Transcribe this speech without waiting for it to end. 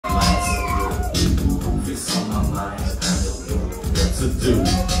to do.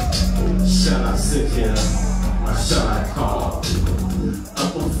 Shall I sit here or shall I call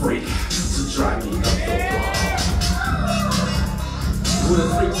up a freak to drive me up the wall? Who the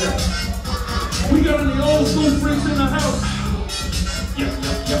freaks at? We got any old school freaks in the house? Yep.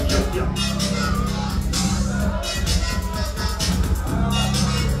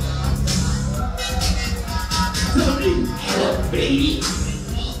 Tell me, hello baby,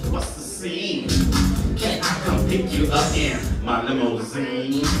 what's the scene? Can I come pick you up in my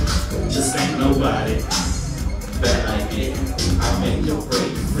limousine? Just ain't nobody that I get. I make your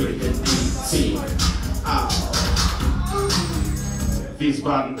break freaking DT. Oh.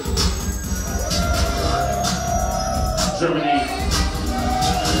 Wiesbaden, Germany.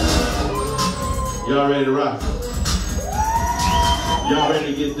 Y'all ready to rock? Y'all ready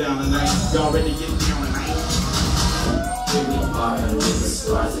to get down tonight? Y'all ready to get down tonight? Bring me partner with the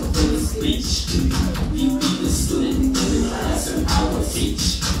stars and do the speech. You be the student in the class and I will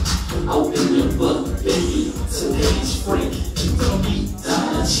teach. Open your book, baby, today's freak. Don't be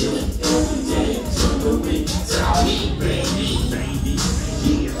dying, chilling every day. Jungle me, tell me, baby,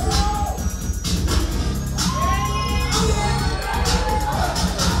 yeah.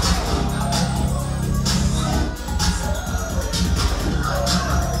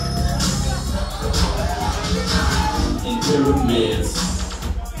 In pyramids,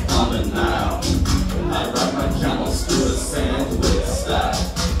 on the Nile, I ride my camels through the sand with style.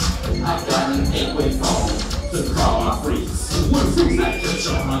 I got an 8-way phone to call my freaks. One freak I catch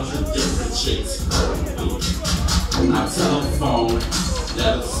 100 different chicks per week. My telephone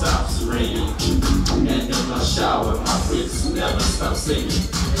never stops ringing, and in my shower my freaks never stop singing.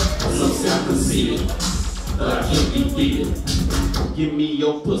 Some say I'm conceited, but I can't be beaten. Give me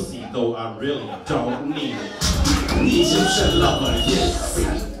your pussy, though I really don't need it. Egyptian lover, yes,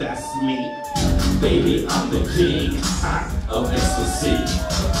 that's me. Baby, I'm the king of ecstasy.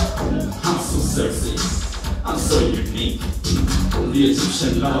 I'm so sexy, I'm so unique. The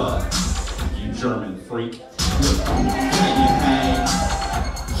Egyptian lover, you German freak. Can you hang?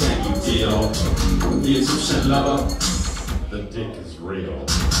 Can you deal? The Egyptian lover, the dick is real.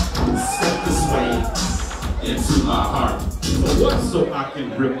 Step this way into my heart. For what? So I can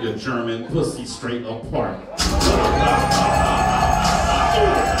rip your German pussy straight apart.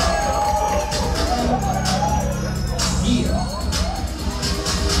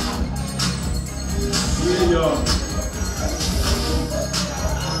 Yeah, y'all.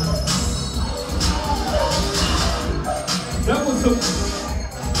 That was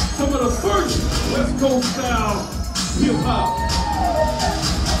some of the first West Coast style hip hop.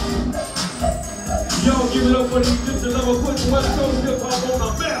 Y'all give it up for the Egyptian lover, put the West Coast hip hop on the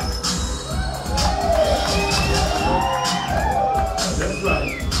map. That's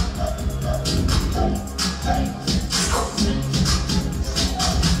right.